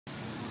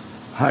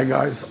Hi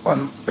guys,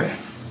 I'm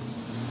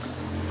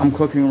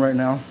cooking right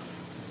now.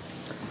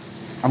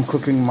 I'm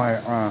cooking my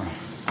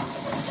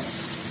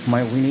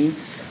my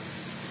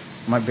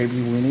weenies, my baby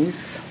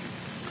weenies.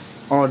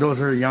 Oh, those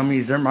are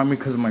yummy. They remind me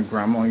because my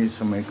grandma used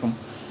to make them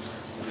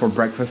for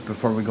breakfast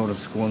before we go to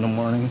school in the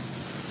morning.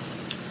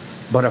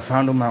 But I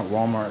found them at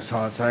Walmart,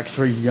 so it's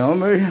actually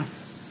yummy. I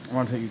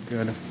want to eat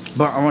good.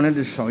 But I wanted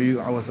to show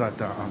you, I was at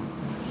the,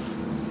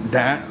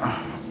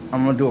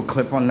 I'm gonna do a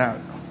clip on that.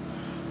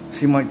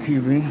 See my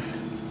TV?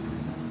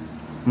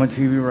 My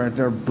TV right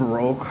there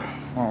broke.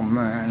 Oh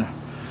man.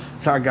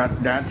 So I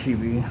got that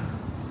TV.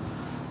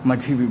 My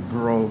TV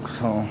broke,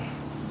 so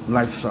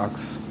life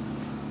sucks.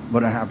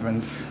 But it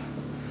happens.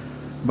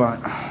 But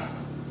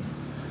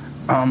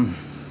I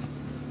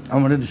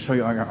wanted to show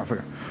you, I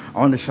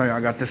wanted to show you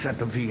I got this at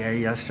the VA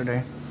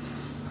yesterday.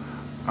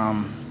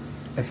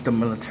 It's the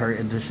military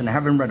edition. I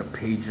haven't read a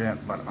page yet,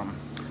 but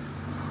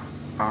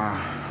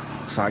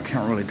so I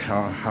can't really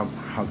tell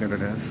how good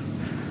it is.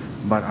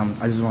 But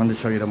I just wanted to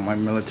show you my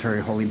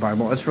military holy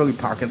Bible. It's really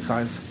pocket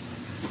sized,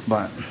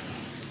 but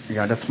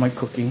yeah, that's my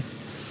cookie.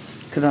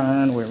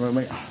 Ta-da! Wait.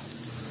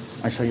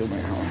 I show you my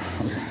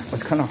house.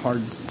 It's kind of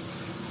hard.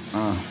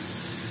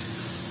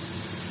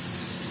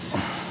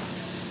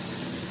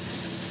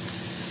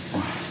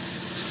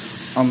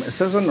 It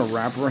says on the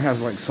wrapper it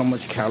has like so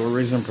much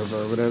calories and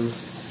preservatives,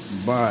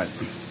 but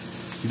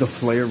the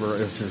flavor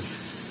is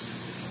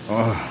just,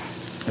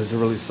 it's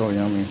really so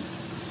yummy.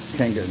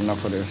 Can't get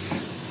enough of this.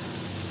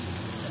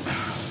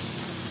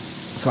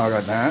 So I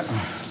got that.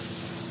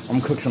 I'm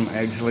gonna cook some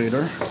eggs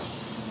later.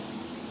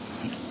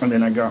 And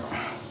then I got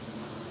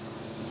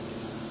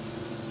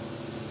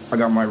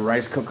my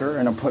rice cooker,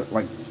 and I put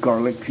like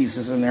garlic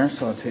pieces in there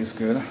so it tastes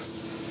good.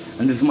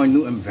 And this is my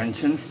new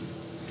invention.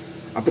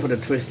 I put a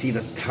twisty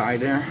tie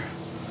there,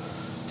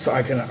 so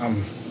I can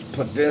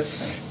put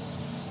this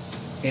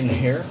in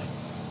here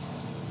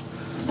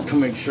to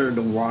make sure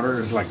the water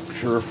is like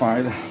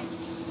purified.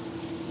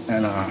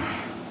 And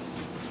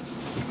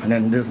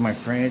then there's my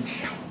fridge.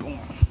 Boom.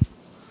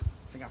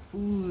 So I got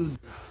food.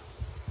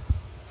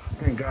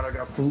 Thank God I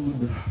got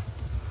food.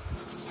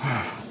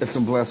 It's a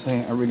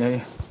blessing every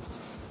day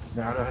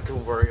that I don't have to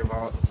worry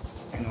about,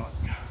 you know,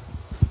 I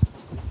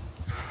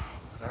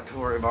don't have to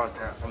worry about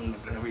that. I'm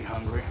not gonna be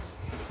hungry.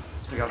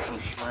 I got some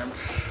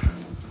shrimps,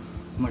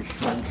 my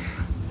shrimps,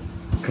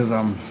 because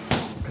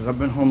I've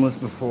been homeless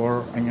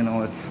before, and you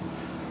know, it's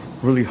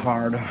really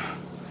hard.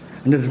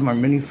 And this is my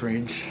mini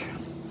fridge.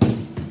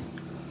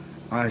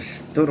 I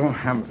still don't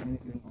have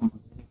anything on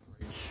my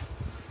mini fridge,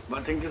 but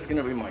I think this is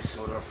gonna be my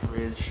soda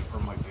fridge or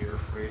my beer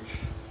fridge.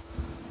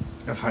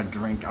 If I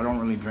drink, I don't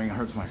really drink, it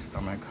hurts my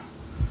stomach.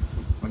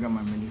 I got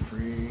my mini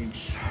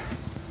fridge.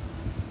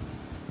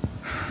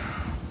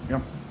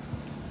 Yep.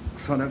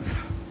 So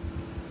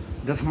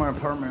that's my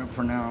apartment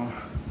for now.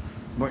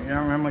 But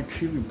yeah, man, my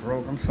TV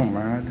broke. I'm so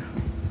mad.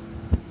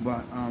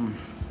 But I'm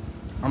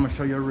gonna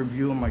show you a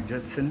review of my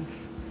Jetsons.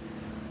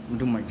 We'll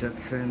do my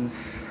Jetsons.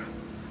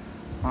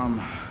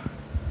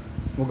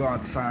 We'll go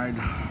outside.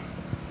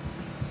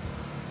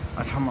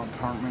 That's how my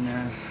apartment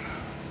is.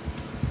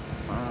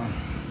 I'll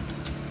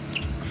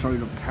show you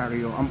the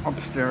patio. I'm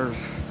upstairs,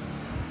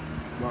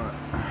 but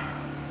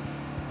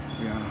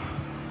yeah.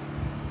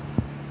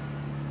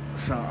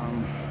 So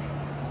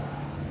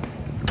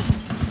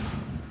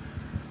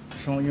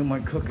showing you my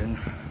cooking,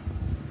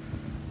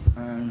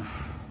 and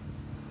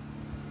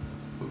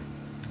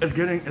it's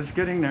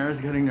getting there.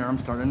 I'm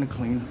starting to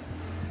clean,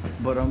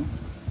 but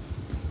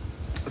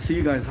see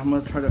you guys. I'm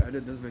gonna try to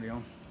edit this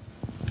video.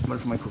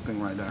 That's my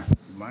cooking right there.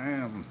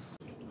 Bam.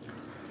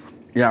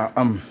 Yeah,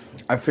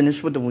 I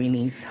finished with the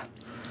weenies,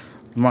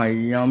 my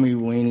yummy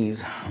weenies.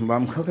 But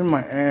I'm cooking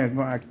my egg.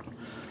 But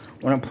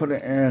when I put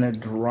it in, it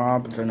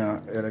dropped and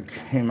it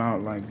came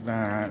out like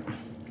that.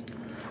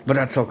 But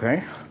that's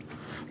okay.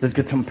 Let's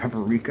get some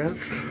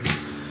paprikas.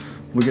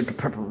 We get the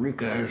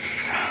paprikas.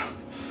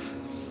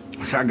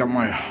 So I got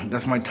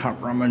that's my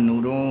top ramen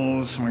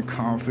noodles, my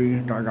coffee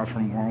that I got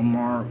from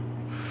Walmart.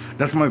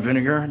 That's my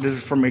vinegar. This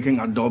is for making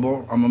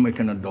adobo. I'm gonna make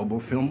an adobo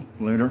film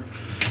later.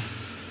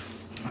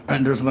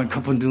 And there's my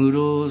cup of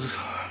noodles.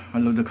 I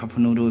love the cup of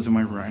noodles and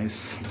my rice.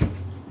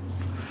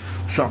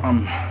 So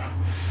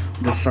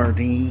the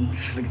sardines.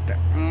 Look at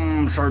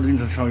that.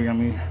 Sardines are so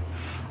yummy.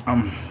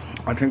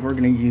 I think we're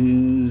gonna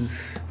use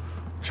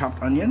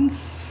chopped onions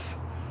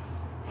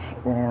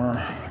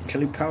or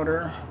chili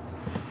powder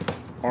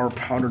or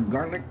powdered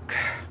garlic.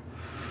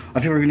 I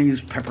think we're gonna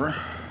use pepper.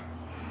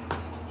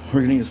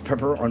 We're gonna use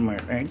pepper on my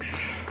eggs.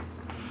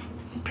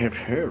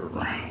 Pepper.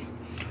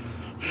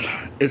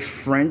 It's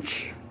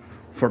French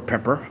for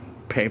pepper.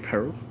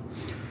 Pepper.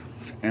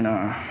 And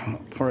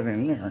pour it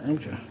in there. I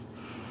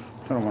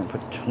don't want to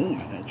put too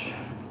much.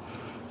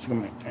 So I got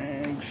my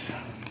eggs.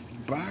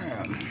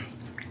 Bam.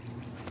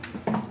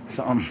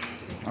 So I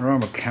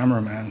don't have a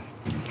cameraman.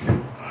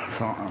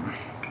 So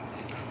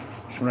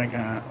what I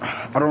got.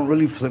 I don't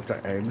really flip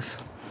the eggs.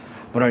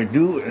 What I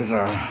do is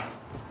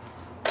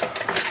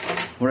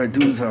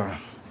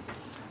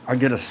I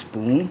get a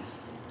spoon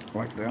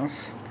like this,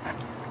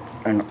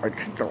 And I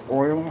take the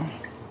oil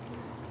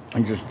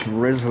and just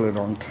drizzle it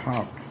on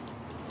top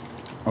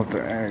of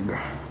the egg.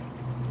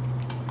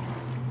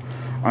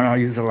 I know I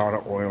use a lot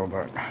of oil,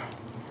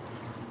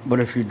 but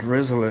if you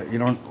drizzle it, you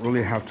don't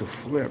really have to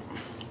flip.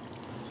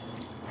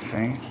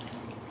 See?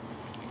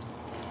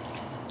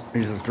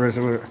 You just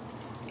drizzle it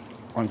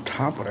on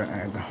top of the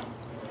egg,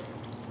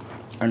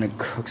 and it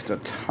cooks the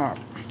top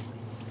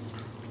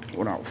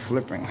without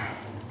flipping.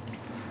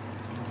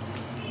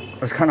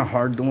 It's kind of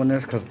hard doing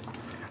this because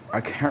I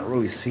can't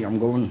really see.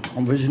 I'm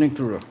visioning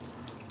through the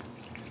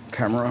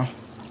camera.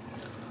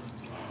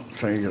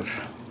 So you just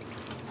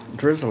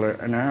drizzle it,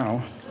 and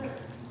now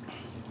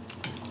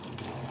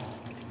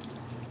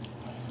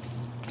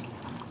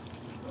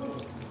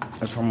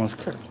it's almost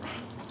cooked.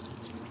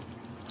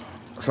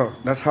 So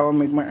that's how I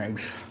make my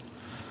eggs.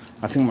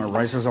 I think my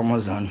rice is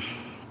almost done.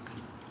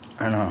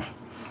 And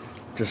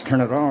just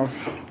turn it off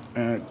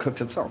and it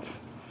cooks itself.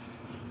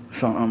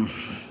 So I'm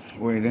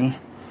waiting.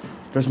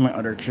 There's my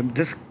other cube.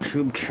 This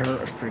cube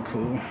chair is pretty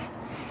cool.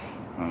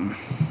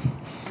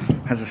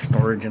 Has a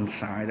storage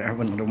inside. I have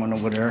another one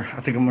over there.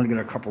 I think I'm gonna get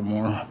a couple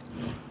more.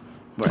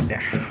 But yeah,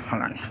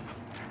 hold on.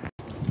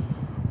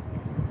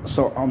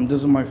 So this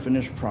is my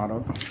finished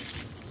product.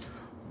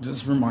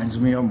 This reminds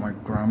me of my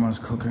grandma's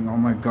cooking. Oh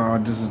my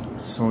god, this is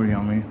so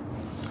yummy.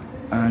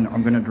 And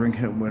I'm gonna drink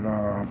it with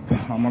a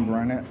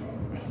pomegranate.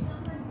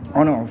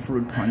 Oh no,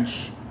 fruit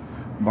punch,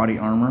 body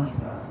armor.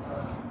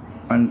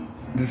 And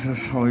this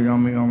is so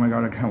yummy. Oh my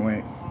god, I can't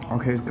wait.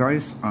 Okay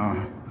guys,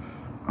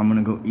 I'm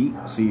gonna go eat.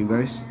 See you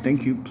guys.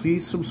 Thank you.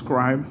 Please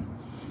subscribe.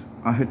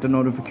 Hit the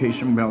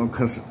notification bell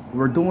because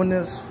we're doing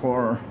this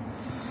for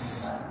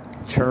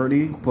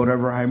charity.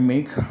 Whatever I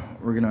make,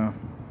 we're gonna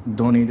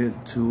donate it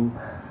to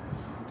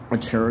a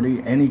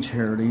charity, any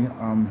charity.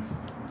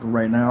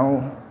 Right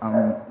now,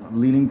 I'm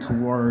leaning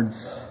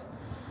towards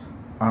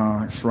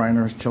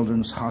Shriners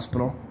Children's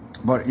Hospital,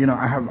 but you know,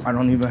 I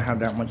don't even have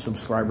that much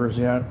subscribers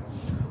yet.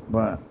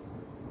 But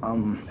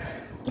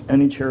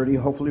any charity,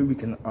 hopefully we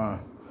can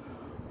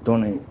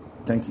donate.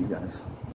 Thank you guys.